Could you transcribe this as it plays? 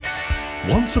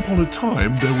Once upon a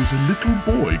time, there was a little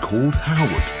boy called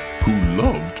Howard who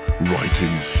loved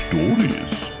writing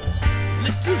stories.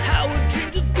 Little Howard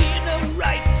dreamed of being a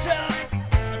writer,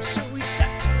 and so he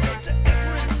sat and wrote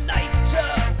every night.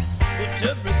 But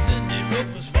everything he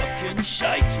wrote was fucking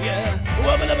shite, yeah.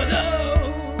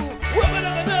 Wubba-dubba-doo,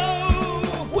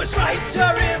 wubba-dubba-doo. Worst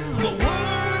writer in the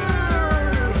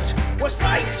world, worst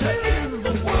writer in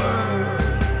the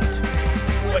world,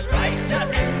 worst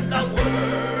writer in the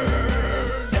world,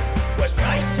 worst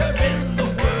writer in the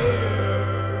world.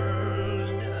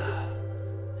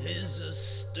 He's a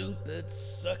stupid,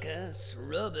 suck-ass,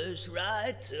 rubbish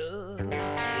writer.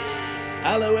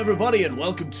 Hello everybody and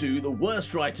welcome to the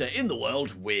worst writer in the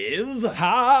world with...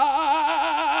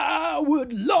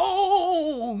 Howard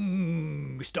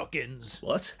Longstockings.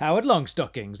 What? Howard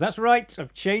Longstockings, that's right.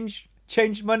 I've changed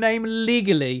my name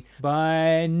legally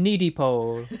by Needy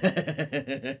Pole.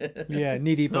 Yeah,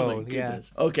 Needy Oh Pole, my yeah.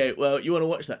 goodness. Okay, well, you want to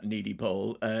watch that needy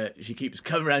pole. She keeps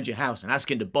coming around your house and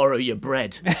asking to borrow your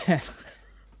bread.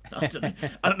 I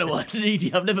don't know what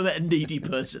needy. I've never met a needy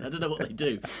person. I don't know what they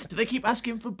do. Do they keep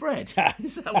asking for bread?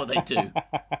 Is that what they do?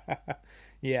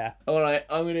 Yeah. All right,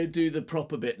 I'm going to do the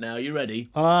proper bit now. You ready?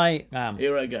 I am.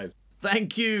 Here I go.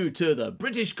 Thank you to the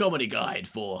British Comedy Guide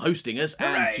for hosting us,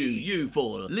 and Hooray! to you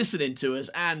for listening to us,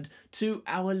 and to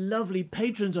our lovely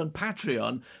patrons on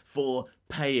Patreon for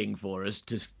paying for us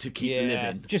to keep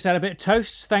living. Just had a bit of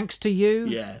toast, thanks to you.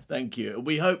 Yeah, thank you.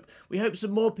 We hope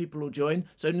some more people will join.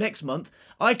 So next month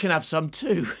I can have some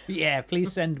too. Yeah,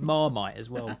 please send Marmite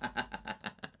as well.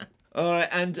 All right,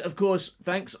 and of course,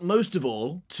 thanks most of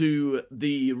all to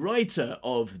the writer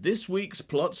of this week's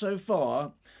plot so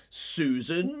far,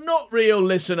 Susan, not real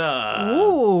listener.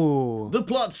 Ooh. The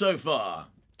plot so far.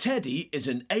 Teddy is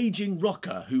an aging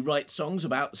rocker who writes songs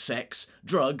about sex,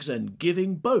 drugs, and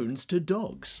giving bones to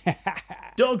dogs.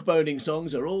 Dog boning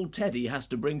songs are all Teddy has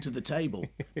to bring to the table,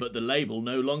 but the label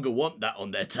no longer want that on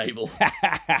their table.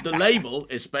 The label,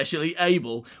 especially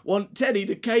Abel, want Teddy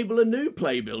to cable a new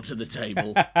playbill to the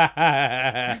table.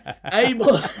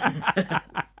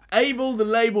 Abel, the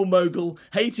label mogul,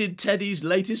 hated Teddy's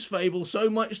latest fable so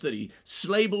much that he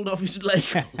slabeled off his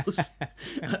labels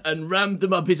and rammed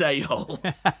them up his a-hole.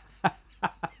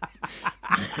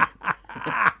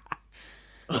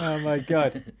 Oh my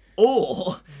God.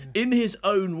 Or, in his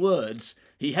own words,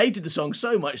 he hated the song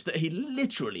so much that he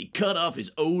literally cut off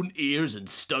his own ears and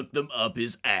stuck them up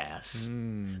his ass.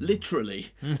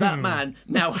 Literally. That man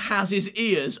now has his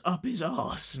ears up his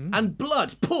arse, and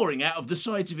blood pouring out of the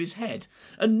sides of his head,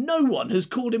 and no one has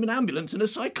called him an ambulance and a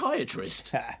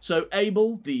psychiatrist. So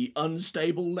Abel, the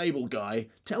unstable label guy,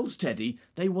 tells Teddy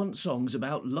they want songs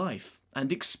about life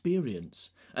and experience,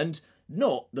 and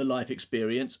not the life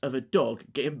experience of a dog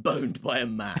getting boned by a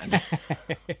man.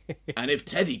 And if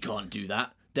Teddy can't do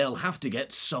that, they'll have to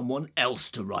get someone else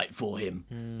to write for him.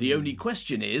 The only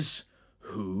question is,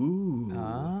 who?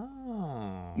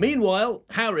 Meanwhile,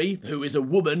 Harry, who is a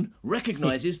woman,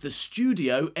 recognises the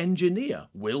studio engineer,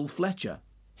 Will Fletcher.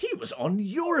 He was on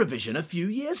Eurovision a few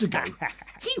years ago.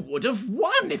 He would have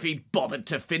won if he'd bothered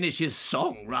to finish his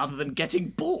song rather than getting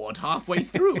bored halfway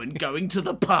through and going to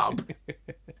the pub.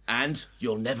 And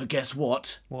you'll never guess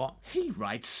what. What? He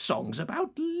writes songs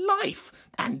about life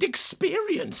and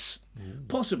experience.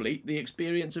 Possibly the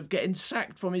experience of getting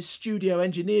sacked from his studio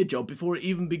engineer job before it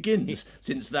even begins,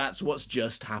 since that's what's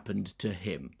just happened to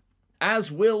him.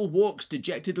 As Will walks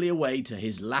dejectedly away to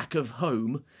his lack of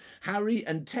home, Harry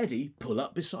and Teddy pull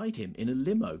up beside him in a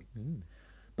limo.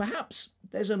 Perhaps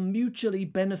there's a mutually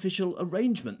beneficial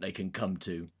arrangement they can come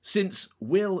to, since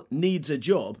Will needs a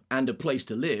job and a place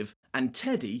to live, and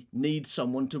Teddy needs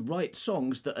someone to write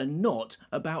songs that are not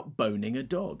about boning a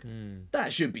dog.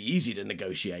 That should be easy to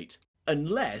negotiate.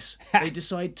 Unless they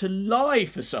decide to lie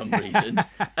for some reason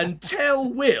and tell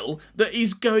Will that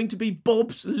he's going to be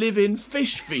Bob's live-in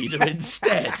fish feeder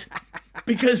instead.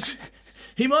 Because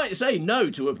he might say no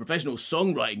to a professional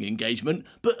songwriting engagement,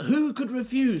 but who could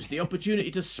refuse the opportunity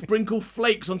to sprinkle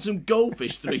flakes on some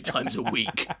goldfish 3 times a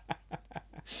week?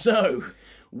 So,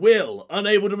 Will,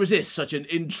 unable to resist such an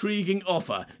intriguing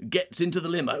offer, gets into the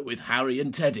limo with Harry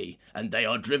and Teddy, and they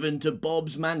are driven to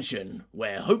Bob's mansion,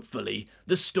 where hopefully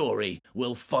the story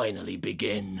will finally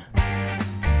begin.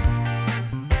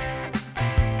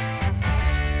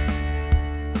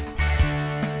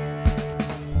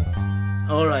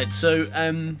 All right, so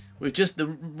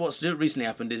what's recently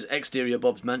happened is exterior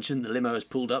Bob's mansion. The limo has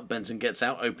pulled up. Benson gets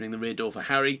out, opening the rear door for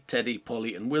Harry, Teddy,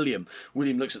 Polly, and William.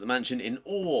 William looks at the mansion in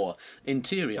awe.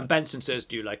 Interior. And Benson says,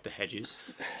 "Do you like the hedges?"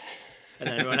 And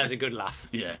then everyone has a good laugh.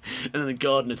 Yeah. And then the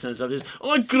gardener turns up and says,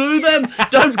 I grew them.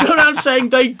 Don't go around saying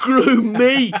they grew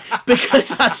me, because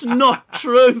that's not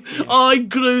true. I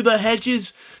grew the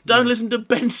hedges. Don't listen to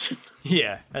Benson.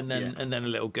 Yeah, and then a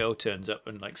little girl turns up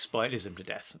and like spiders him to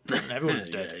death, and everyone's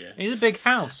dead. Yeah. He's a big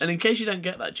house. And in case you don't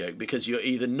get that joke, because you're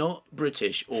either not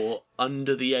British or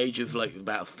under the age of like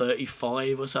about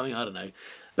 35 or something, I don't know.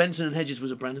 Benson and Hedges was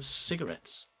a brand of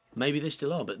cigarettes. Maybe they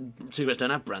still are, but cigarettes don't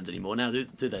have brands anymore now, do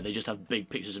they? They just have big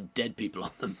pictures of dead people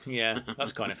on them. Yeah,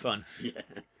 that's kind of fun. Yeah.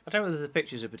 I don't know whether the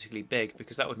pictures are particularly big,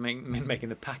 because that would mean making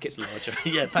the packets larger.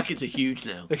 Yeah, packets are huge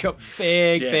now. They've got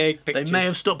big pictures. They may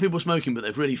have stopped people smoking, but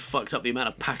they've really fucked up the amount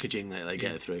of packaging that they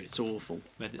get through. It's awful.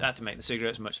 They had to make the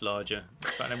cigarettes much larger.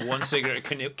 In fact, one cigarette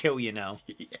can kill you now.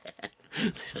 Yeah.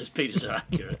 Those pictures are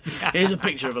accurate. Here's a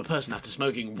picture of a person after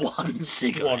smoking one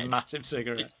cigarette. One massive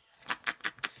cigarette.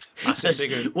 Massive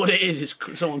cigarette. What it is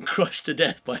someone crushed to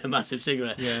death by a massive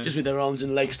cigarette, just with their arms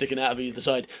and legs sticking out of either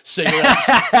side.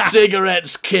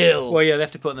 Cigarettes kill. Well, yeah, they have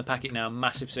to put in the packet now.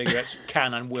 Massive cigarettes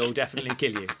can and will definitely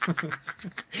kill you.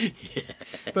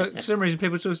 But for some reason,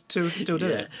 people still do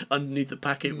it. Underneath the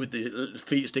packet with the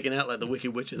feet sticking out like the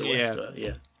Wicked Witch of the West.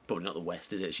 Yeah. Probably not the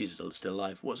West, is it? She's still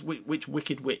alive. Which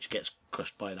Wicked Witch gets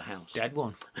crushed by the house? Dead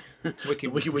one. The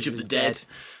Wicked Witch of the Dead.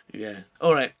 Yeah.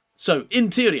 All right. So,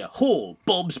 interior, hall,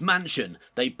 Bob's mansion.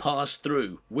 They pass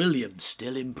through. William,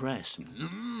 still impressed.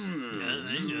 Really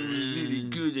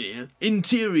good here.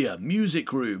 Interior,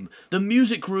 music room. The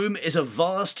music room is a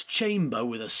vast chamber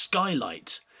with a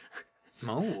skylight.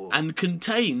 Oh. And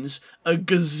contains a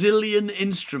gazillion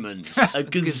instruments. A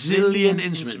gazillion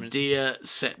instruments. Dear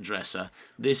set dresser,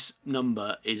 this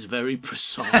number is very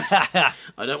precise. I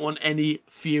don't want any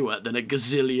fewer than a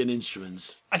gazillion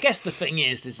instruments. I guess the thing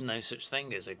is, there's no such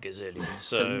thing as a gazillion,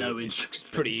 so no instruments. It's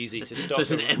pretty easy to stop. So it's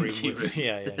an a empty room.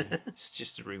 Yeah. It's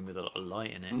just a room with a lot of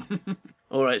light in it.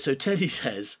 All right, so Teddy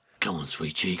says, "Come on,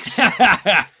 sweet cheeks,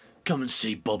 come and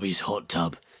see Bobby's hot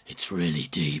tub. It's really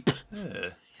deep."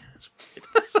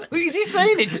 Who is he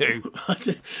saying it to?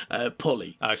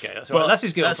 Polly. Okay, that's right. That's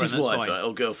his girlfriend. That's his wife, fine. right?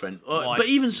 Or girlfriend. Wife. But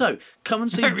even so, come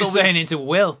and see Don't be Bobby's... saying it to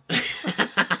Will.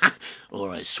 All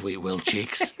right, sweet Will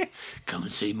cheeks, come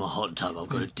and see my hot tub. I've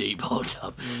got a deep hot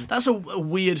tub. That's a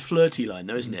weird flirty line,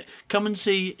 though, isn't it? Come and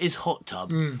see his hot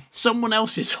tub. Someone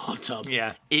else's hot tub.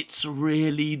 Yeah. It's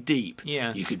really deep.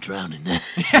 Yeah. You could drown in there.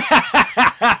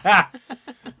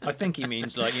 I think he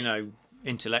means, like,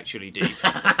 intellectually deep.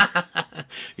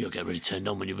 You'll get really turned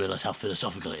on when you realise how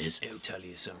philosophical it is. He'll tell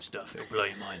you some stuff. It'll blow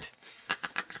your mind.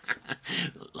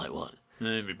 Like what?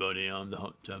 Everybody, I'm the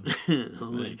hot tub.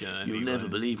 You'll never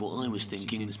believe what I was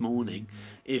thinking this morning.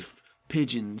 If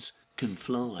pigeons can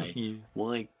fly,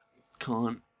 why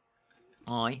can't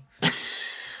I?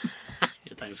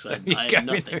 Thanks. I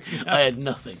had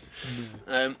nothing.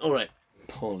 All right,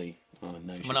 Polly. Oh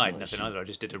no, Well, I had nothing either. I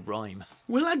just did a rhyme.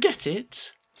 Will I get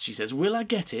it? She says, "Will I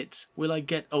get it? Will I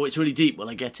get? Oh, it's really deep. Will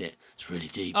I get it? It's really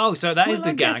deep." Oh, so that is Will the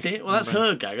I gag. Get it? Well, that's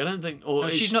her gag. I don't think. Or No,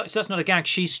 she's not. That's not a gag.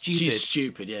 She's stupid. She's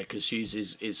stupid. Yeah, because she's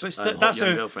his That's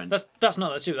young girlfriend. That's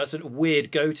not that stupid. That's a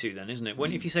weird go-to, then, isn't it?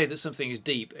 When if you say that something is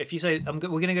deep, if you say we're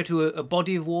going to go to a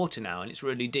body of water now and it's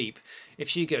really deep, if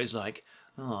she goes like,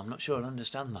 "Oh, I'm not sure I'll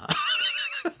understand that,"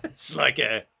 it's like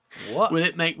a what? Will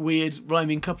it make weird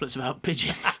rhyming couplets about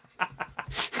pigeons?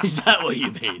 Is that what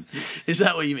you mean? Is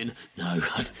that what you mean? No,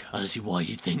 I don't see why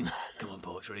you'd think that. Come on,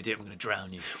 Paul, it's really deep. I'm going to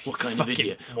drown you. What kind of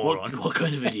idiot? What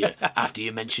kind of idiot? After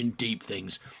you mention deep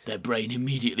things, their brain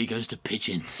immediately goes to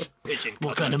pigeons. Pigeon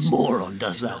What couplets. kind of moron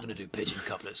does I'm that? not going to do pigeon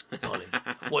couplets, Polly.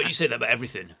 Why do you say that about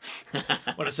everything?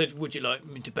 When I said, would you like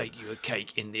me to bake you a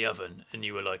cake in the oven? And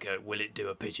you were like, will it do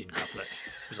a pigeon couplet?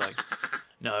 It was like,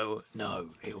 no,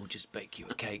 it'll just bake you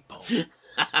a cake, Paul.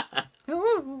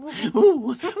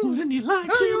 Ooh, wouldn't you like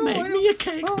to make me a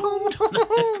cake, Paul?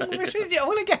 I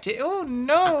want to get it. Oh,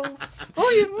 no. Oh,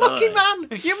 you mucky man.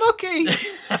 You mucky.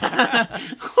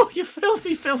 Oh, you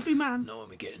filthy, filthy man. No, when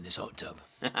we get in this hot tub.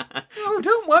 Oh,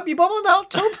 don't wipe your bum on the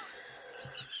hot tub.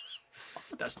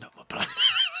 That's not my plan.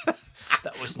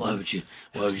 That was. Why would you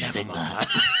think my that?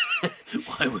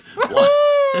 plan. Why?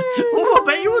 Oh, I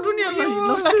bet you would, wouldn't you? You'd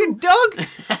love Like to. a dog.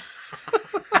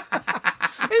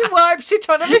 He wipes it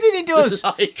on everything he does.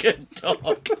 Like a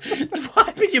dog.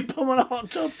 Wiping your bum on a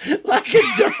hot tub like a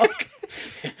dog.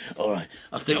 All right,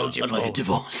 I think told you, I'd like a Paul.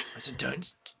 divorce. I said,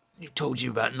 don't. You've told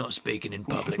you about not speaking in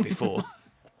public before.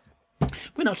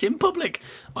 We're not in public.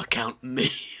 I count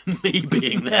me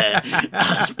being there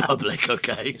as public,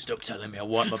 okay? Stop telling me I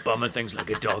wipe my bum and things like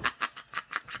a dog.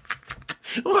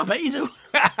 Oh, I bet you do.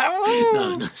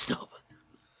 No, stop.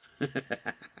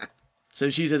 So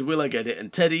she says, "Will I get it?"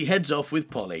 And Teddy heads off with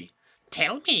Polly.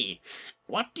 "Tell me,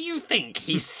 What do you think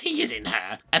he sees in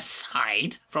her,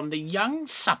 aside from the young,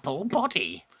 supple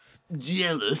body?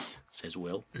 Jealous, says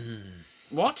Will.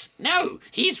 What? No,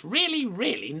 he's really,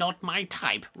 really not my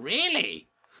type. Really.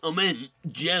 I meant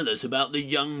jealous about the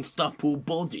young, supple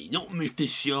body, not Mr.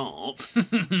 Sharp.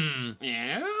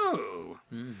 Oh.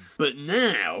 But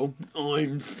now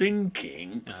I'm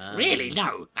thinking... Really,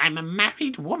 no, I'm a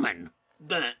married woman.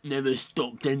 That never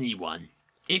stopped anyone.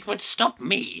 It would stop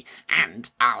me, and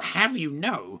I'll have you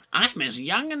know, I'm as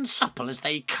young and supple as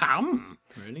they come.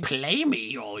 Really? Play me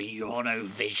your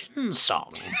Eurovision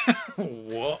song.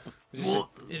 What? Is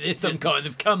this some kind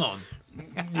of come on?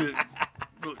 My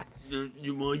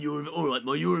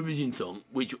Eurovision song,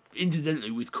 which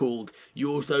incidentally was called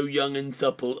 "You're So Young and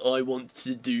Supple, I Want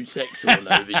to Do Sex All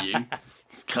Over You."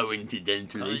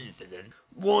 Coincidentally.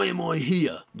 Why am I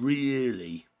here,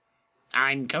 really?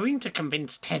 I'm going to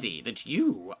convince Teddy that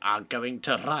you are going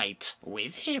to write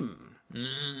with him.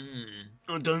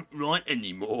 I don't write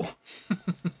anymore.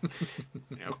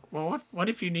 Well, what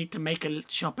if you need to make a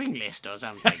shopping list or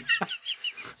something?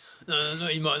 No,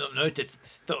 you might not notice.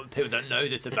 People don't know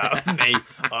this about me.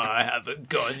 I haven't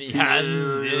got any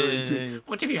hands.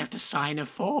 What if you have to sign a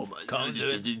form? Can't do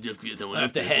it. You have to get someone I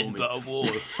have to headbutt a wall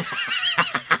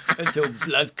until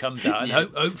blood comes out, and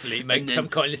hopefully make some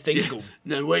kind of thing.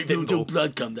 No, wait until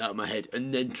blood comes out of my head,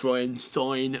 and then try and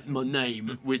sign my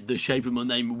name with the shape of my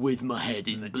name with my head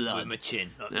in blood. With my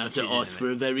chin. I have to ask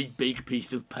for a very big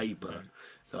piece of paper.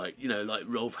 Like, like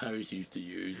Rolf Harris used to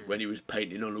use when he was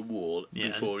painting on a wall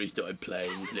before he started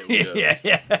playing with little girls.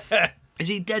 Yeah. Is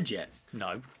he dead yet?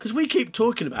 No. Because we keep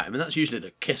talking about him, and that's usually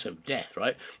the kiss of death,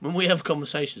 right? When we have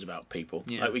conversations about people.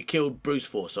 Yeah. Like, we killed Bruce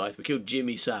Forsyth, we killed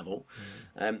Jimmy Savile.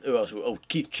 Who else? Oh,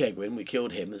 Keith Chegwin, we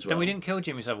killed him as well. No, we didn't kill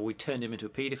Jimmy Savile, we turned him into a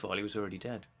paedophile. He was already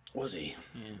dead. Was he?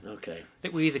 Yeah. Okay. I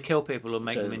think we either kill people or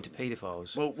make them into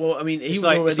paedophiles. Well, I mean, he it's was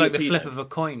like, already it's like a the pedo. flip of a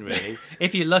coin, really.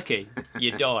 If you're lucky,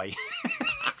 you die.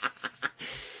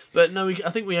 But no, I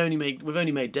think we've only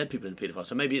made dead people into paedophiles.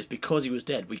 So maybe it's because he was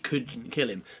dead we couldn't kill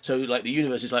him. So like the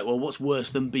universe is like, well, what's worse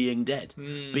than being dead?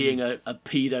 Being a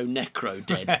pedo necro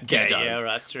dead. Deado. Yeah,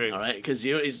 that's true. All right, because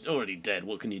he's already dead.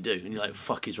 What can you do? And you're like,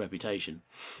 fuck his reputation.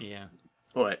 Yeah.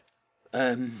 All right.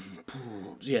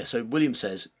 Yeah. So William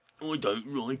says, I don't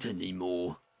write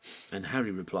anymore, and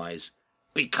Harry replies,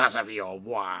 because of your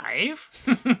wife?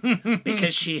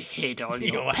 Because she hid all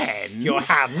your pens? Your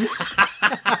hands?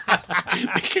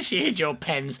 Because she hid your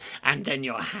pens and then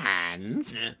your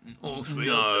hands? Yeah, all three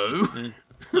No. of them.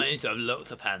 I used to have lots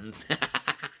of hands.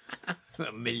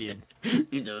 A million.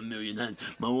 You'd have a million hands.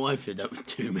 My wife said that was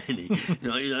too many.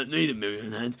 You don't need a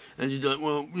million hands. And she's like,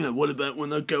 well, what about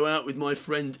when I go out with my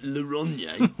friend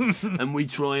Laronye and we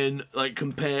try and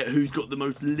compare who's got the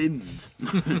most limbs?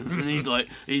 And he's like,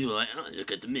 oh,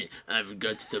 look at me. I haven't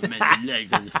got so many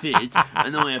legs and feet.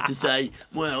 And I have to say,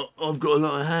 well, I've got a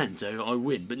lot of hands, so I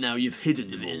win. But now you've hidden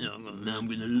them all. Now I'm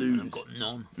going to lose. I've got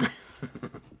none.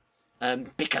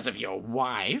 Because of your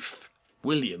wife?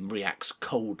 William reacts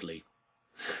coldly.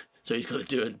 So he's got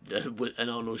to do an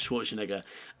Arnold Schwarzenegger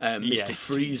Mr.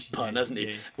 Freeze pun, hasn't he?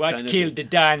 Yeah. What killed the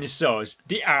dinosaurs?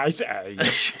 The Ice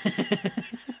Age.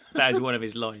 That is one of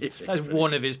his lines. That's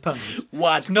one of his puns.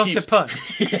 It's not a pun.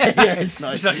 Yeah, it's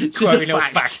nice. It's like quoting a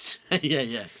fact.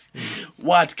 Yeah.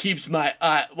 What keeps my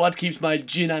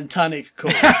gin and tonic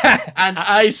cold? An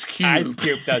ice cube. Ice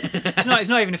cube does. It's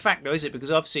not even a fact though, is it?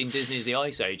 Because I've seen Disney's The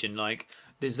Ice Age and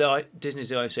there's Disney's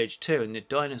The Ice Age 2 and the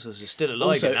dinosaurs are still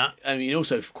alive in that. I mean,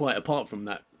 also quite apart from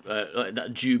that,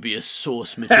 that dubious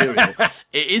source material,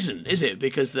 it isn't, is it?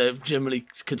 Because they're generally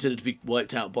considered to be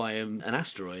wiped out by an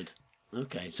asteroid.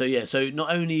 Okay, so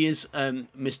not only is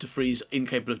Mr. Freeze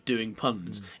incapable of doing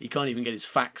puns, he can't even get his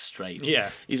facts straight. Yeah.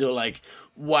 He's all like,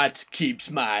 what keeps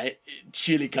my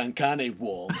chili con carne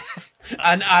warm?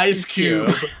 An ice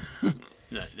cube.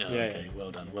 No, okay, well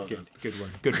done. Good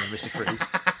one, Mr. Freeze.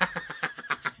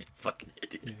 Fucking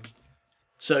idiot. Yeah.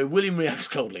 So William reacts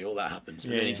coldly, all that happens,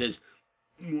 and then he says,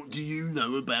 what do you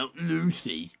know about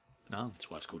Lucy? No.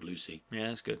 That's why it's called Lucy. Yeah,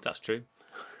 that's good, that's true.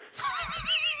 What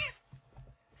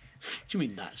do you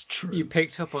mean that's true? You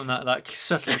picked up on that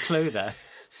subtle clue there.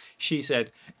 She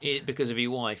said, because of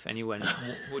your wife, and you went,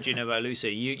 what do you know about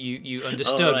Lucy? You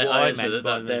understood what I meant.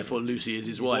 That therefore Lucy is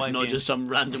his wife, not just some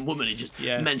random woman he just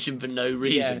mentioned for no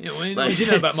reason. Yeah. What do you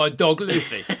know about my dog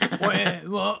Lucy?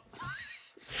 What?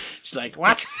 She's like,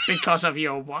 what? Because of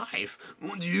your wife?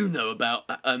 What do you know about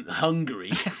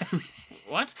Hungary?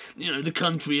 What? The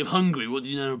country of Hungary. What do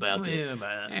you know about it? Yeah,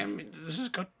 about that. This has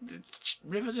got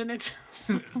rivers in it.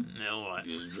 No, all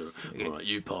right,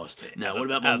 you pass. Now,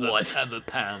 what about my wife? Have a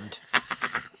pound.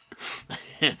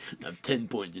 Have 10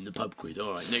 points in the pub quiz.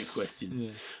 All right, next question.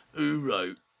 Yeah. Who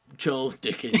wrote Charles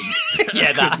Dickens'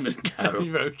 Christmas Carol?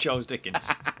 Who wrote Charles Dickens?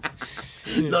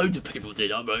 Loads of people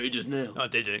did. I wrote it just now. I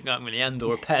didn't. Got me hand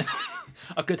or a pen.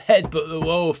 I could headbutt the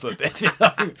wall for a bit.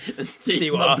 And see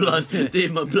if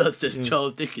my blood says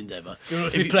Charles Dickens ever.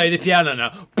 If you play the piano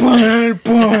now.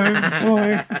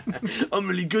 I'm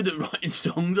really good at writing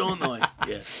songs, aren't I?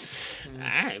 Yes.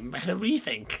 I'm had a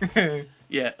rethink.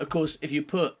 Yeah, of course, if you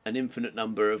put an infinite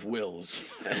number of wills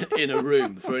in a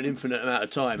room for an infinite amount of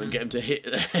time and get them to hit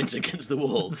their heads against the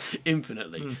wall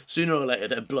infinitely, sooner or later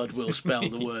their blood will spell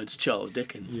the words Charles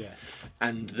Dickens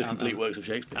and the complete works of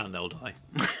Shakespeare. And they'll die.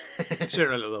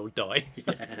 Sooner or later they'll die.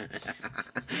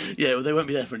 Yeah, well, they won't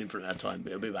be there for an infinite amount of time.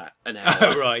 It'll be about an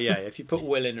hour. Right, yeah. If you put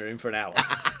Will in her in for an hour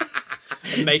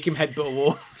and make him headbutt a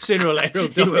wall, sooner or later he'll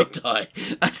die. He will die.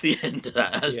 That's the end of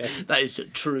that. That is a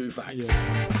true fact.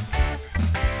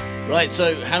 Right,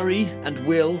 so Harry and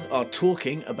Will are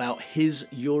talking about his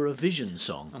Eurovision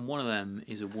song. And one of them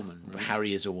is a woman. Right?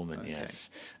 Harry is a woman, yes.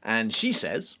 And she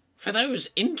says, "For those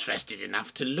interested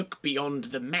enough to look beyond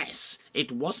the mess,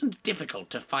 it wasn't difficult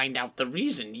to find out the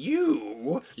reason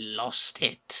you lost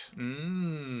it."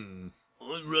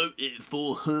 I wrote it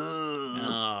for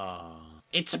her.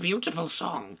 It's a beautiful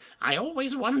song. I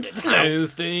always wondered how...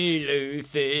 Lucy,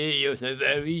 Lucy, you're so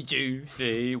very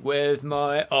juicy. Where's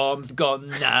my arms gone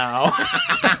now?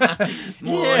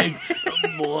 Why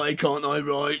can't I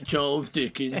write Charles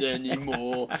Dickens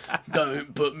anymore?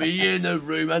 Don't put me in a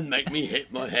room and make me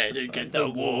hit my head against the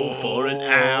wall for an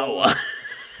hour.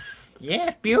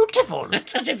 Yeah, beautiful.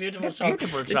 That's such a beautiful song.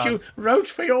 That you wrote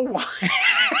for your wife.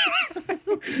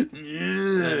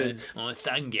 I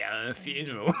sang it at a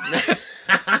funeral.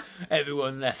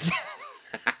 Everyone left.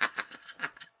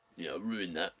 Yeah, I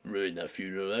ruined that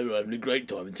funeral. They were having a great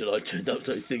time until I turned up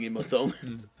singing my song.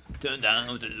 Turned out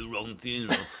I was at the wrong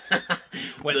funeral.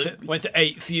 Went to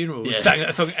 8 funerals. Sang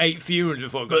that song 8 funerals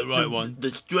before I got the right one.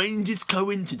 The strangest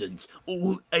coincidence,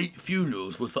 all 8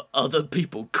 funerals were for other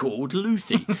people called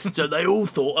Lucy. So they all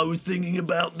thought I was singing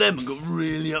about them and got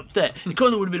really upset. It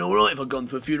kind of would have been alright if I'd gone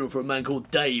for a funeral for a man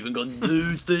called Dave and gone,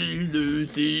 "Lucy,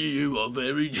 Lucy, you are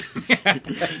very juicy."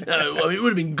 No, I mean, it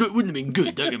wouldn't have been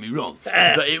good, don't get me wrong.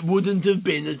 But it wouldn't have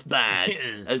been as bad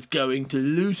as going to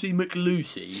Lucy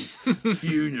McLucy's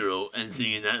funeral and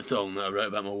singing that song that I wrote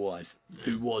about my wife,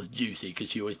 who was juicy because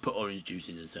she always put orange juice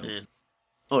in herself.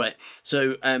 All right,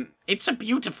 so it's a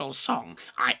beautiful song.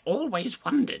 I always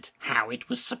wondered how it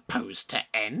was supposed to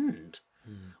end.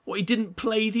 Well, he didn't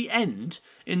play the end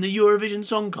in the Eurovision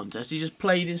Song Contest. He just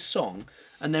played his song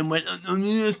and then went, "I'm going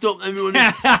to stop everyone.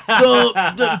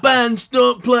 Stop, the band,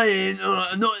 stop playing. All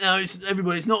right, not now,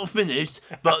 everybody, it's not finished,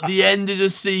 but the end is a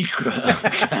secret,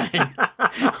 okay?"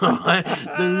 All right,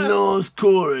 the last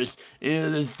chorus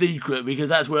is a secret because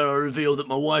that's where I reveal that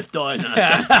my wife died.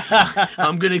 And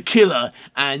I'm going to kill her,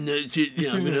 and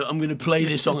I'm going to play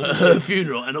this song at her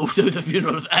funeral and also the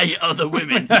funeral of 8 other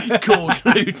women called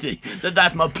Lucy.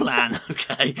 That's my plan,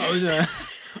 okay?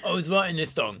 I was writing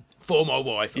this song for my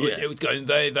wife. It was going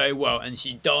very, very well, and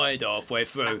she died halfway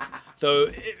through.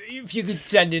 So if you could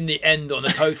send in the end on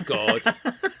a postcard,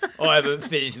 I haven't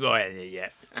finished writing it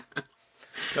yet.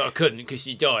 But I couldn't because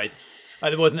she died.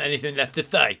 And there wasn't anything left to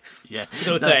say. Yeah.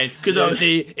 So I was saying,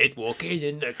 Lucy is walking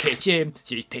in the kitchen,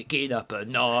 she's picking up a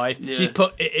knife, she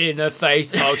put it in her face,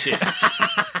 oh shit.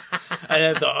 And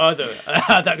I thought,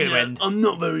 how's that going to end? I'm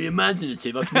not very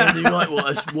imaginative. I can only write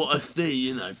what I see,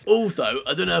 you know. Also,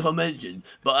 I don't know if I mentioned,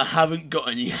 but I haven't got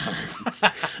any hands.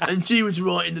 And she was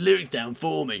writing the lyrics down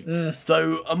for me.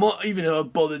 So I might, even if I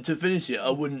bothered to finish it,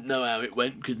 I wouldn't know how it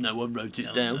went because no one wrote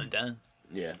it down.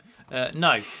 Yeah.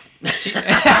 No.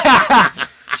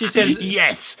 She says...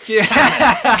 Yes.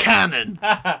 Canon.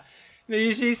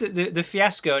 You see, the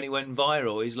fiasco and it went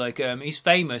viral. He's like, he's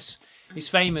famous. He's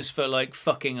famous for like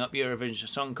fucking up Eurovision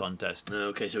Song Contest.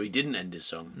 Okay, so he didn't end his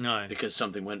song. No, because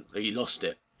something went. He lost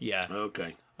it. Yeah.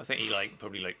 Okay. I think he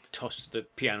probably tossed the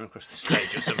piano across the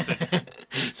stage or something.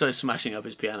 So smashing up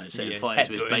his piano, setting fire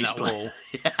to his bass player.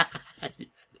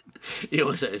 He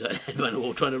always said he's like headbang the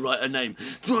wall, trying to write her name,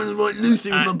 trying to write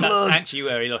Lucy with my blood. That's actually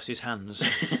where he lost his hands.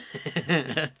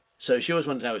 So she always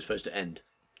wondered how it was supposed to end.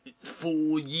 It's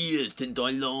 4 years since I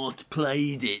last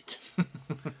played it.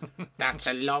 That's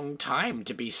a long time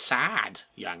to be sad,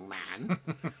 young man.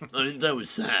 I didn't say I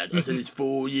was sad. I said it's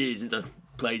 4 years since I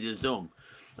played a song.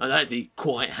 I'm actually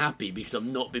quite happy because I've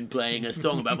not been playing a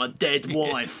song about my dead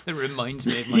wife. It reminds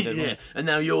me of my dead wife. And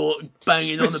now you're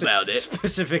banging on about it.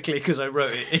 Specifically because I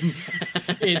wrote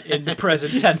it in the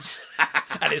present tense.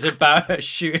 And it's about her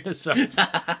shooting herself.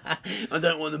 I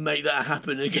don't want to make that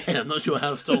happen again. I'm not sure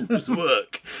how songs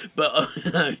work, but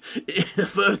the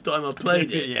first time I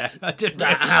played it, I didn't.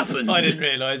 that happened. I didn't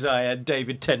realise I had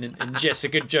David Tennant and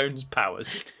Jessica Jones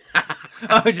powers.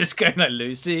 I was just going like,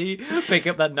 Lucy, pick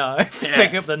up that knife,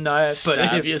 pick up the knife,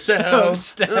 Stab yourself. Oh,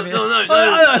 stab No, it. no,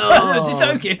 I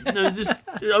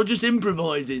was just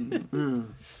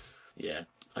improvising. Yeah,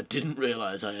 I didn't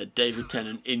realise I had David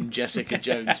Tennant in Jessica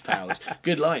Jones powers.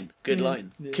 Good line, good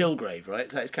line. Yeah. Kilgrave, right?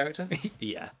 Is that his character?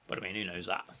 Yeah, but I mean, who knows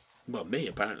that? Well, me,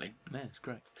 apparently. Yeah, it's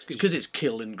great. It's because it's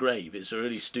Kill and Grave. It's a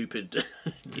really stupid,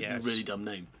 Yes. really dumb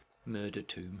name. Murder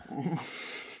tomb.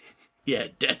 Yeah,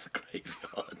 Death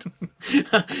Graveyard.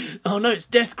 Oh no, it's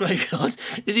Death Graveyard.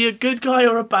 Is he a good guy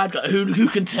or a bad guy? Who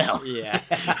can tell? Yeah.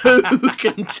 Who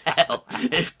can tell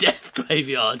if Death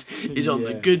Graveyard is on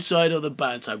the good side or the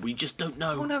bad side? We just don't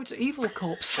know. Oh no, it's Evil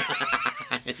Corpse.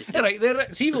 Right there,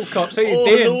 it's Evil Corpse. How you Oh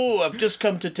doing? no, I've just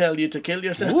come to tell you to kill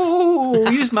yourself.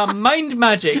 Ooh, use my mind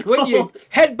magic. When you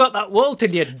headbutt that wall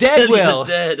till you're dead, Will. You're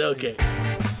dead, okay.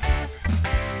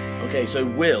 Okay, so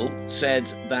Will said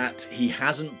that he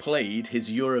hasn't played his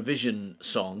Eurovision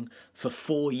song for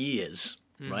 4 years,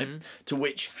 right? To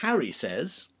which Harry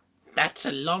says, "That's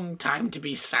a long time to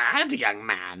be sad, young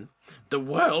man. The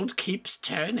world keeps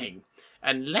turning.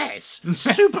 Unless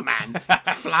Superman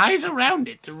flies around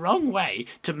it the wrong way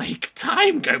to make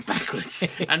time go backwards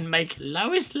and make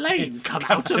Lois Lane come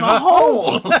out of a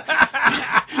hole. But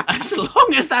as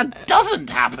long as that doesn't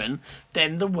happen,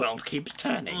 then the world keeps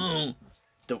turning.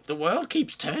 The world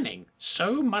keeps turning,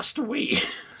 so must we."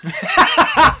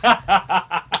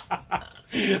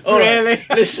 All Really? right,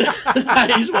 listen,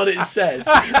 that is what it says.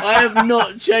 I have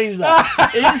not changed that.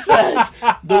 It says,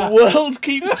 the world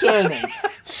keeps turning,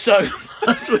 so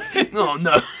must we. Oh,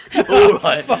 no. All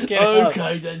right.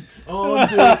 Okay, then. Oh,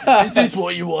 dear. Is this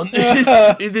what you want?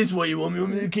 Is this what you want? You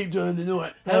want me to keep turning? All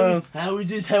right. How is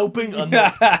this helping?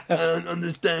 I don't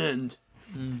understand.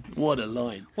 What a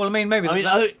line. Well, I mean, maybe I mean,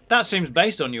 that seems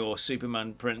based on your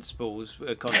Superman principles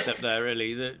concept there,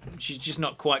 really, that she's just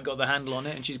not quite got the handle on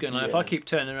it, and she's going like, if I keep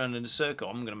turning around in a circle,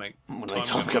 I'm going to make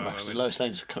time go back. Lois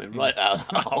Lane's coming right out of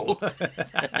the hole.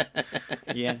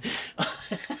 Yeah.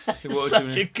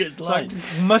 Such a good line. Like,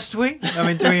 must we? I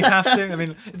mean, do we have to? I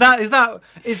mean, is that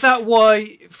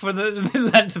why, for the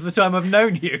length of the time I've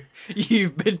known you,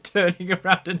 you've been turning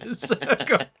around in a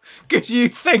circle? Because you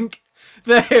think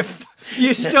that if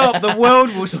you stop, the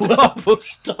world will stop. Will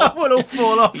stop. We'll all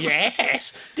fall off.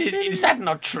 Yes. Is that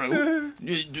not true?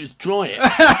 Just draw it.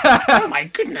 Oh my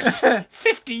goodness.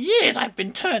 50 years I've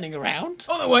been turning around.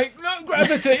 Oh, wait, no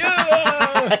gravity.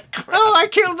 Oh, I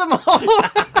killed them all.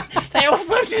 They all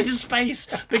floated into space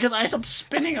because I stopped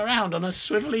spinning around on a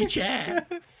swivelly chair.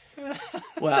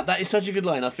 Wow, that is such a good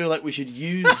line. I feel like we should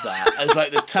use that as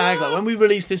like the tagline. When we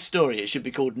release this story, it should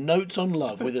be called Notes on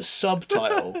Love with a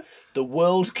subtitle, "The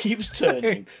world keeps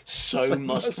turning, so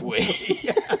must we."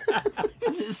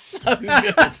 This is so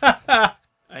good.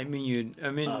 I mean,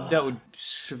 that would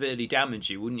severely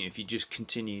damage you, wouldn't you, if you just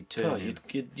continued turning?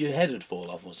 Your head would fall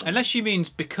off or something. Unless she means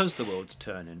because the world's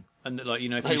turning, and that, like, you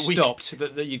know, if you Like, stopped,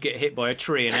 that you get hit by a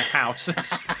tree in a house.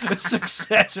 It's a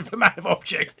successive amount of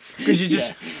objects because you're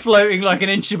just floating like an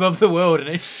inch above the world, and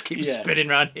it just keeps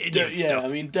spinning around hitting you and stuff. I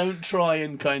mean, don't try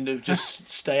and kind of just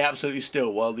stay absolutely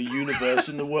still while the universe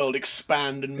and the world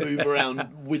expand and move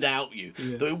around without you.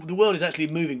 Yeah. The world is actually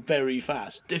moving very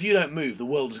fast. If you don't move, the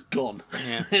world's gone.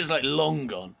 Yeah. It's like long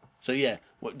gone. So yeah,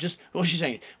 what's she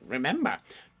saying? Remember,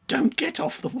 don't get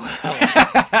off the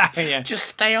world. Just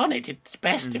stay on it. It's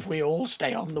best if we all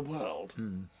stay on the world.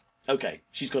 Okay,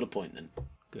 she's got a point then.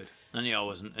 Good. I knew I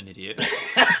wasn't an idiot.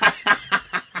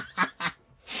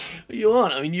 You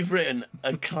aren't. I mean, you've written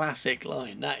a classic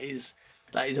line. That is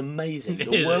amazing.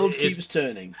 The world keeps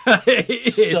turning.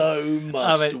 So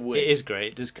must we. It is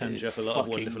great. It does conjure up a lot of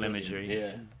wonderful imagery.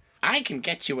 Yeah. I can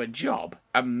get you a job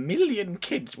 1 million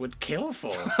kids would kill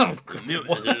for.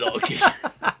 There's a lot of kids.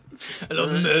 A lot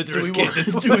of murderous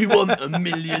kids. Do we want 1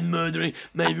 million murdering?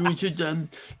 Maybe we should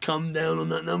come down on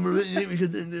that number. We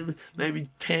could maybe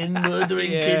 10 murdering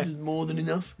kids is more than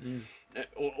enough.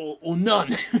 Or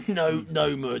none.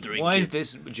 No murdering. Why kids.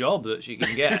 is this job that she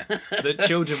can get that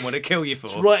children want to kill you for?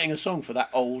 It's writing a song for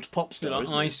that old pop star. Like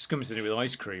ice comes to do with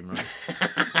ice cream, right?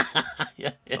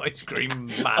 Yeah. Ice cream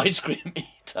man. Ice cream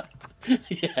eater.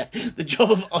 Yeah, the job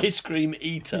of ice cream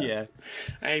eater. Yeah.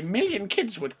 1 million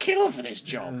kids would kill for this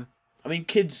job. I mean,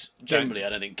 kids, generally, I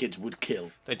don't think kids would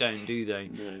kill. They don't, do they?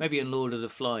 No. Maybe in Lord of the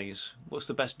Flies. What's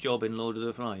the best job in Lord of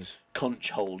the Flies? Conch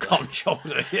holder. Conch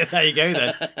holder. Yeah, there you go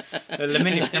then. A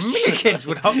million kids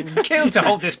would kill to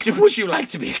hold this conch. Would you like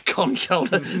to be a conch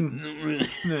holder?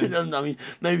 I mean,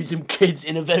 maybe some kids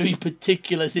in a very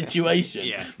particular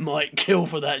situation might kill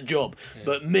for that job. Yeah.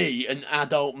 But me, an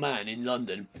adult man in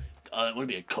London, I don't want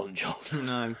to be a conch holder.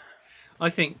 No.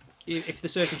 I think if the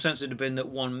circumstances had been that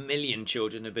 1 million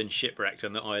children had been shipwrecked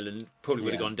on the island, probably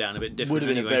would have gone down a bit different. Would have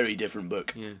been anyway. a very different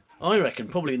book. Yeah. I reckon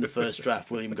probably in the first draft,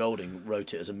 William Golding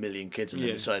wrote it as 1 million kids and then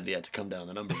decided he had to come down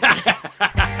the number.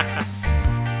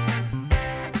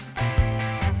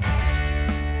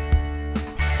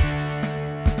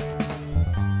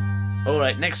 All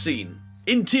right, next scene.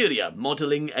 Interior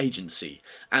modelling agency.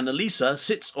 Annalisa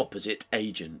sits opposite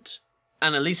agent.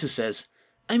 Annalisa says,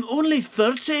 "I'm only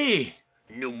 30.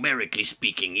 Numerically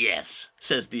speaking, yes,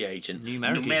 says the agent.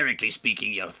 Numerically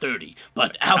speaking, you're 30.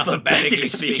 But alphabetically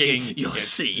speaking, you're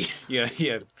C. You're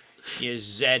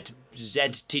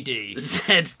ZTD.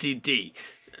 ZTD.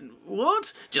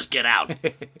 What? Just get out.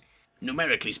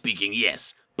 Numerically speaking,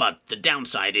 yes. But the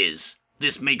downside is,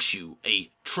 this makes you a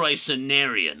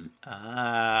tricenarian."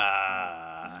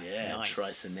 Yeah, nice.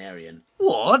 Tricenarian.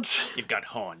 What? You've got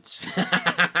horns.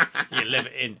 You live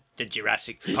in the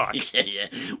Jurassic Park. Yeah.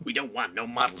 We don't want no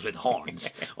models with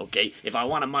horns. Okay, if I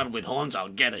want a model with horns, I'll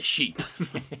get a sheep.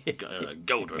 A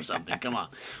goat or something. Come on.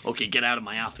 Okay, get out of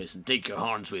my office and take your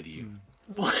horns with you.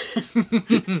 What?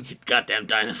 You goddamn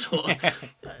dinosaur.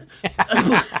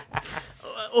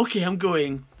 Okay, I'm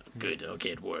going. Good, okay,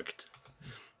 it worked.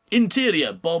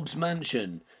 Interior, Bob's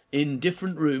mansion. In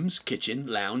different rooms, kitchen,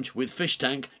 lounge, with fish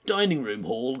tank, dining room,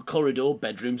 hall, corridor,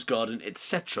 bedrooms, garden,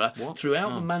 etc.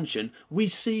 Throughout the mansion, we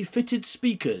see fitted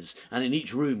speakers, and in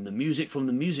each room the music from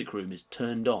the music room is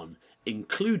turned on,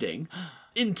 including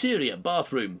interior,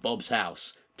 bathroom, Bob's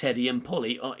house. Teddy and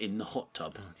Polly are in the hot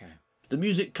tub. Okay. The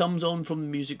music comes on from the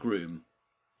music room.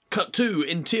 Cut to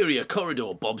interior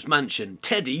corridor, Bob's mansion.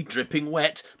 Teddy, dripping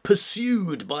wet,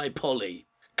 pursued by Polly.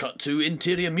 Cut to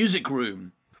interior music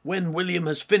room. When William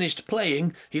has finished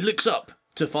playing, he looks up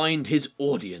to find his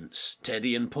audience,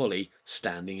 Teddy and Polly,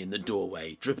 standing in the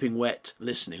doorway, dripping wet,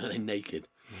 listening. Are they naked?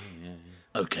 Yeah.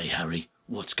 Okay, Harry,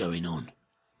 what's going on?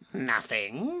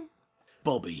 Nothing.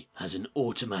 Bobby has an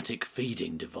automatic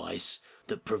feeding device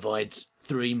that provides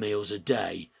 3 meals a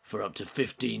day for up to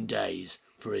 15 days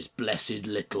for his blessed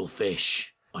little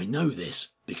fish. I know this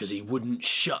because he wouldn't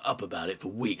shut up about it for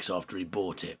weeks after he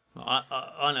bought it.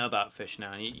 I know about fish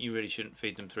now, and you really shouldn't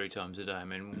feed them 3 times a day. I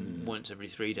mean, once every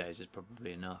 3 days is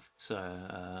probably enough.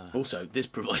 So also, this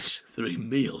provides 3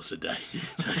 meals a day.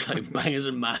 So it's like bangers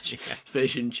and mash,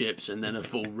 fish and chips, and then a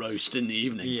full roast in the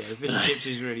evening. Yeah, the fish and chips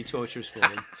is really torturous for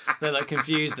them. They're like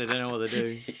confused. They don't know what they're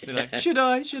doing. They're like, should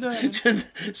I?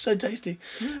 So tasty.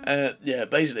 Yeah,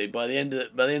 basically by the end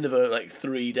of like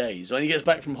 3 days, when he gets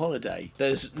back from holiday,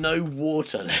 there's no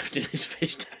water left in his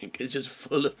fish tank. It's just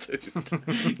full of food.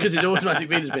 Because his automatic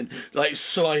feed has been like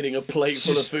sliding a plate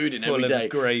full of food in every day.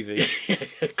 Gravy.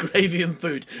 Gravy and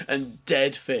food and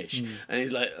dead fish. And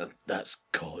he's like, that's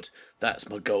cod. That's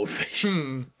my goldfish.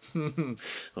 All right,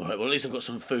 well, at least I've got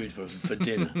some food for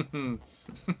dinner.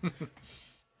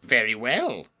 Very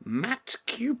well. Matt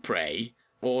Cupray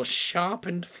or Sharp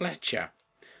and Fletcher?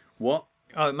 What?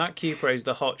 Oh, Matt Cupray's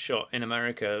the hot shot in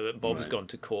America that Bob's gone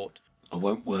to court. I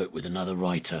won't work with another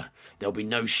writer. There'll be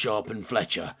no Sharp and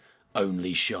Fletcher.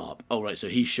 Only Sharp. Oh, right, so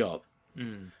he's Sharp.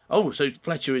 Oh, so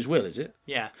Fletcher is Will, is it?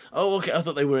 Yeah. Oh, okay, I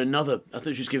thought they were another... I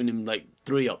thought she was giving him, like,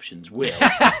 3 options. Will.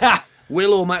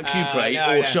 Will or Matt Cupray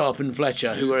or Sharp and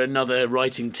Fletcher, who are another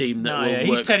writing team that will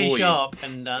work he's Teddy for Sharp,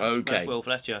 and that's Will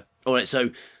Fletcher. All right, so,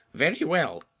 very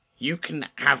well. You can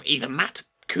have either Matt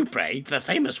Cupray, the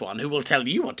famous one, who will tell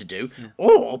you what to do,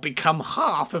 or become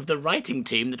half of the writing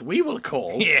team that we will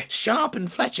call Sharp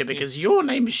and Fletcher, because your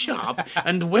name's Sharp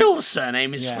and Will's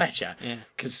surname is Fletcher.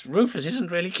 Because Rufus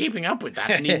isn't really keeping up with that,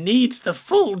 and he needs the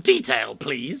full detail,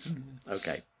 please.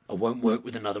 Okay. I won't work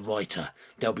with another writer.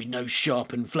 There'll be no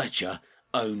Sharp and Fletcher,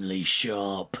 only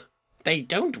Sharp. They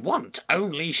don't want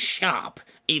only Sharp.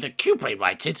 Either Cupray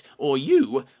writes it, or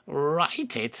you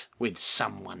write it with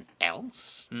someone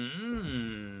else.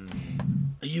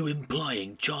 Are you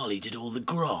implying Charlie did all the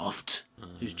graft?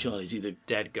 Who's Charlie? Is he the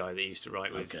dead guy that used to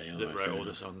write with, Okay, that wrote all enough.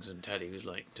 the songs, and Teddy was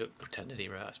like, pretended he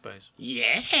wrote, I suppose.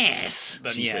 Yes.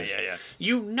 But she yeah. says.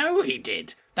 You know he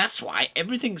did. That's why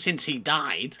everything since he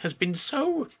died has been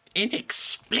so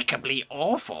inexplicably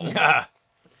awful.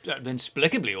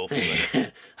 Inexplicably awful.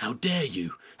 How dare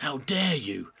you? How dare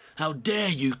you? How dare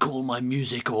you call my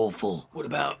music awful? What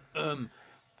about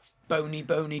Bony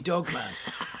Dog Man?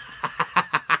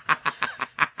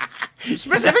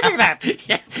 Specifically that.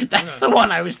 Yeah, that's the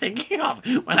one I was thinking of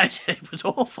when I said it was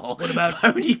awful. What about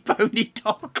Bony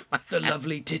Dog Man? the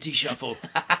lovely titty shuffle?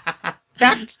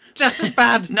 That's just as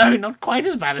bad. No, not quite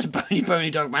as bad as Bony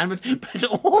Dog Man, but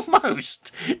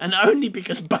almost. And only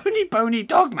because Bony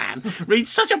Dog Man reached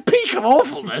such a peak of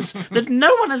awfulness that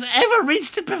no one has ever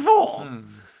reached it before.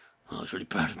 I was really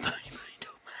proud of Bony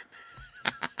Dog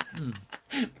Man.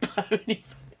 Bony.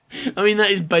 I mean, that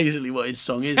is basically what his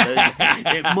song is, though.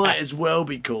 It might as well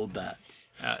be called that.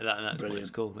 That's Brilliant. what it's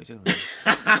called. We don't know.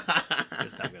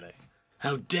 It's not gonna.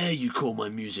 How dare you call my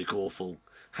music awful?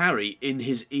 Harry in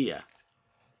his ear.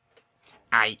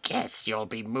 I guess you'll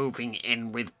be moving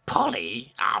in with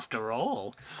Polly after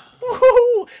all.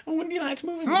 Woohoo! Wouldn't you like to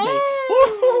move in with me?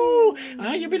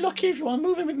 Woohoo! You'll be lucky if you want to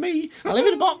move in with me. I live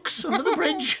in a box under the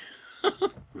bridge.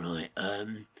 Right,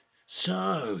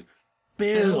 so,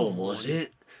 Bill, was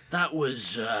it? That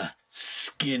was,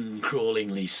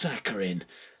 skin-crawlingly saccharine.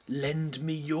 Lend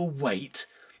me your weight,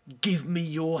 give me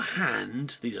your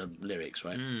hand. These are lyrics,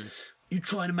 right? You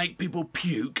trying to make people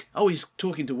puke? Oh, he's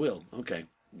talking to Will. Okay.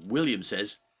 William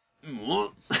says,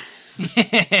 what?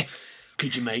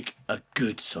 Could you make a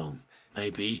good song?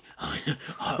 Maybe.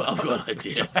 I've got an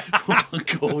idea. One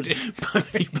called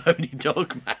Bony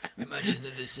Dog Man. Imagine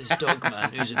that this is Dog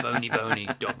Man, who's a bony Dog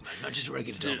Man, not just a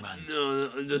regular Dog Man.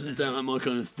 No, it doesn't sound like my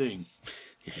kind of thing.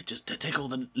 Yeah, just to take all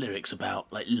the lyrics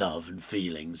about like love and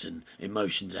feelings and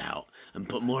emotions out and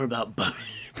put more about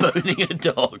boning a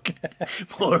dog.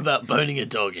 More about boning a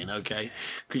dog in, okay?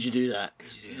 Could you do that?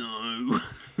 No.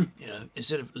 You know,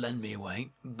 instead of lend me away,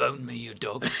 bone me your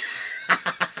dog.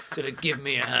 Instead of give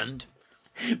me a hand,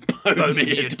 Bone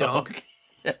me a dog.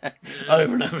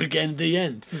 Over and over again, the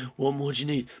end. What more do you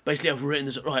need? Basically, I've written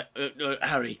this. Right,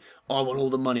 Harry, I want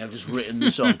all the money. I've just written the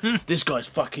song. This guy's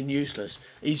fucking useless.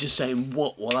 He's just saying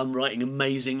what while I'm writing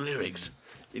amazing lyrics.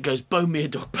 It goes, bone me a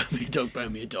dog, bone me a dog,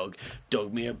 bone me a dog,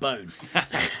 dog me a bone.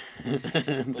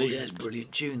 This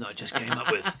brilliant tune that I just came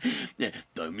up with. Yeah,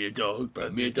 bone me a dog,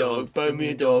 bone me a dog, bone me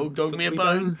a dog, dog me a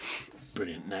bone.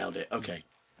 Brilliant, nailed it. Okay.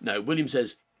 No, William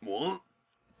says, what?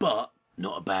 But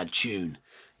not a bad tune.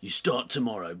 You start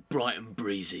tomorrow, bright and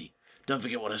breezy. Don't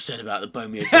forget what I said about the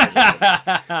bone me a dog lyrics.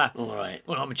 All right.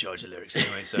 Well, I'm in charge of the lyrics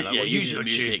anyway, so like, Yeah, well, you use do your the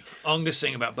tune. music. I'm going to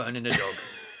sing about boning a dog.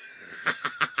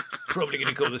 Probably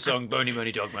going to call the song Bony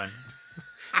Dog Man.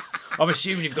 I'm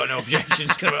assuming you've got no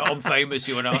objections because I'm famous,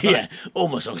 you and I. Yeah, all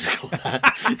my songs are called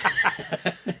that.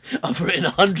 I've written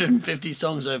 150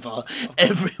 songs so far.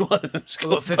 Every one of them's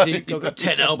called I've got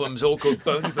 10 albums all called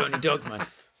Bony Dog Man.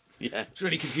 Yeah. It's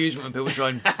really confusing when people try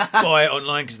and buy it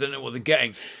online because they don't know what they're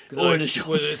getting. Or in a shop.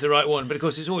 Whether it's the right one. But of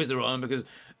course, it's always the right one because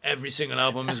every single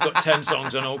album has got 10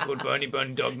 songs on all called Bony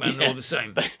Dog Man and all the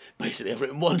same. Basically, I've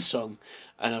written one song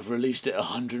and I've released it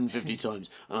 150 times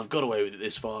and I've got away with it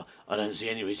this far. I don't see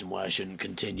any reason why I shouldn't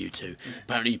continue to.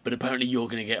 Apparently you're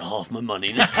going to get half my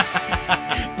money now.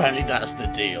 Apparently that's the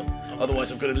deal.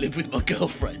 Otherwise, I've got to live with my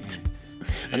girlfriend.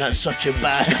 And that's such a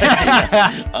bad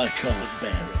idea. I can't bear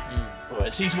it.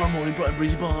 Alright, see you tomorrow morning, bright and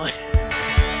breezy, bye.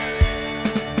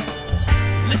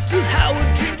 Little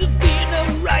Howard dreamed of being a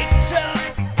writer,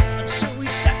 and so he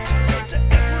sat and wrote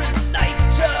every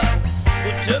night.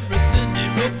 But everything he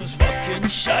wrote was fucking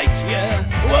shite, yeah.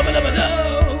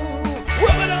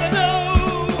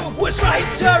 Wubba-dubba-doo, worst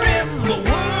writer in the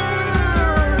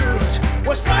world,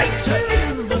 worst writer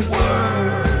in the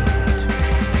world,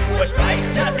 worst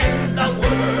writer in the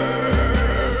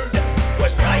world,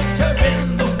 worst writer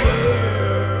in the world.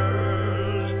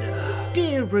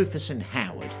 Dear Rufus and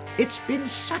Howard, it's been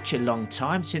such a long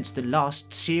time since the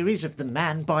last series of the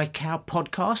Man by Cow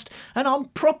podcast, and I'm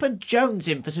proper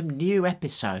jonesing for some new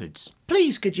episodes.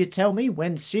 Please could you tell me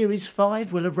when series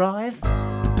 5 will arrive?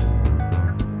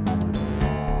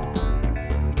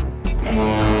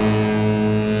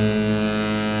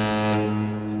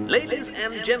 Ladies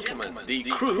and gentlemen, the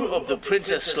crew of the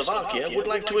Princess Slovakia would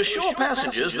like to assure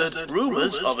passengers that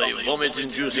rumours of a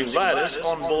vomit-inducing virus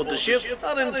on board the ship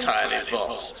are entirely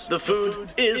false. The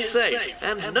food is safe,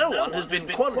 and no one has been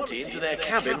quarantined to their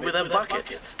cabin with a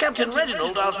bucket. Captain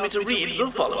Reginald asked me to read the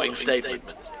following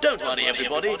statement. Don't worry,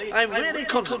 everybody. I'm really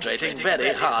concentrating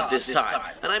very hard this time,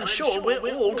 and I'm sure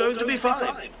we're all going to be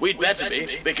fine. We'd better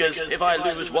be, because if I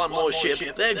lose one more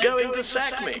ship, they're going to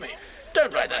sack me.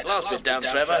 Don't write that last bit down,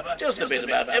 Trevor. Just the bit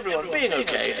about everyone being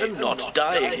okay and not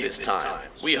dying this time.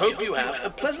 We hope you have a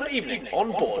pleasant evening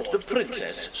on board the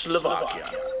Princess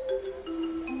Slovakia.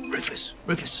 Rufus,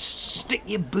 stick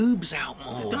your boobs out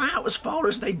more. They're out as far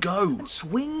as they go.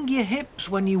 Swing your hips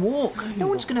when you walk. No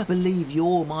one's going to believe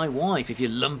you're my wife if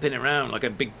you're lumping around like a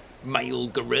big male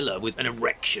gorilla with an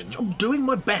erection. I'm doing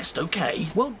my best, okay?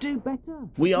 Well, do better.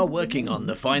 We are working on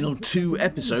the final 2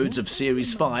 episodes of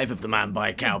Series 5 of the Man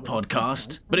by Cow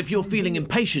podcast. But if you're feeling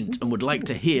impatient and would like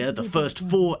to hear the first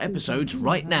 4 episodes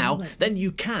right now, then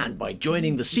you can by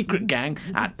joining the secret gang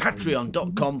at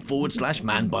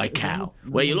patreon.com/manbycow,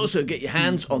 where you'll also get your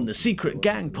hands on the Secret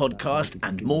Gang podcast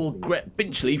and more Gret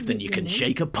Binchleaf than you can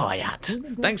shake a pie at.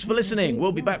 Thanks for listening.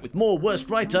 We'll be back with more Worst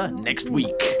Writer next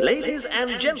week. Ladies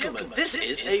and gentlemen, this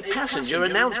is a passenger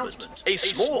announcement. A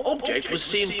small object was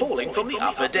seen falling from the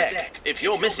upper deck. If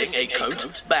you're missing a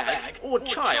coat, bag, or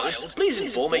child, please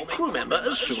inform a crew member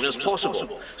as soon as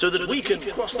possible, so that we can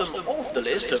cross them off the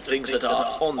list of things that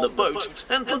are on the boat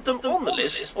and put them on the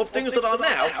list of things that are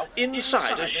now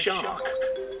inside a shark.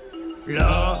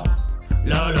 La,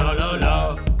 la, la, la.